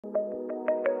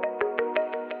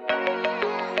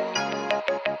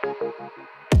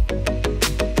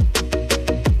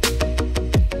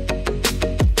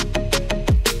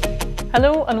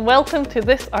Hello and welcome to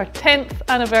this, our 10th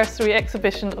anniversary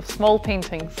exhibition of small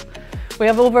paintings. We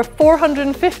have over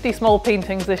 450 small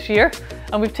paintings this year,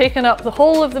 and we've taken up the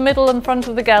whole of the middle and front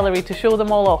of the gallery to show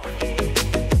them all off.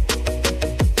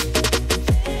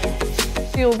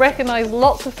 You'll recognise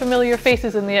lots of familiar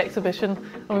faces in the exhibition,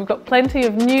 and we've got plenty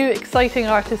of new exciting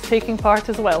artists taking part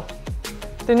as well.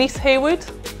 Denise Haywood,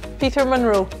 Peter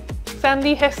Munro,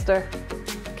 Sandy Hester,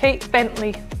 Kate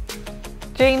Bentley,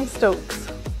 Jane Stokes,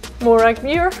 Morag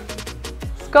Muir,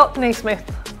 Scott Naismith,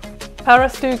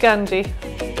 Parastu Ganji.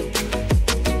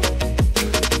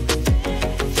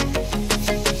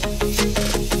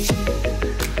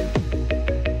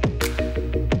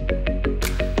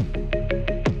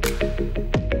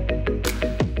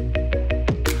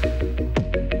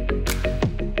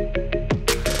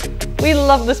 We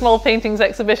love the Small Paintings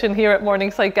exhibition here at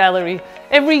Morningside Gallery.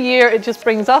 Every year it just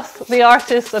brings us, the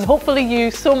artists, and hopefully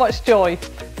you, so much joy.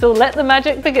 So let the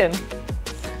magic begin.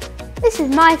 This is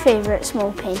my favourite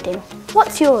small painting.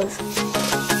 What's yours?